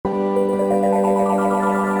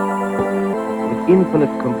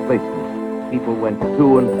infinite complacence, people went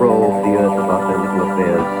to and fro over the earth about their little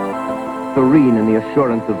affairs, serene in the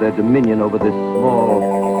assurance of their dominion over this small,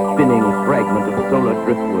 spinning fragment of solar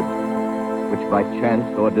driftwood, which by chance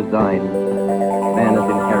or design, man has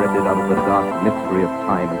inherited out of the dark mystery of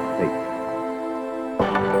time and space.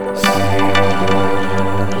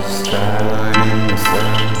 Gorgeous skyline in the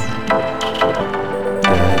sun,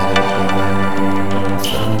 desert rain,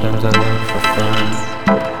 sometimes I look for fun.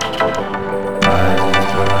 Eyes as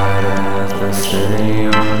bright as the city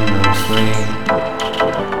on no sleep,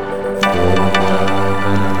 full of love,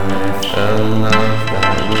 and they fell in love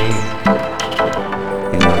that week.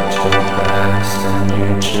 You looked your best and you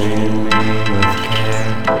treated me with care.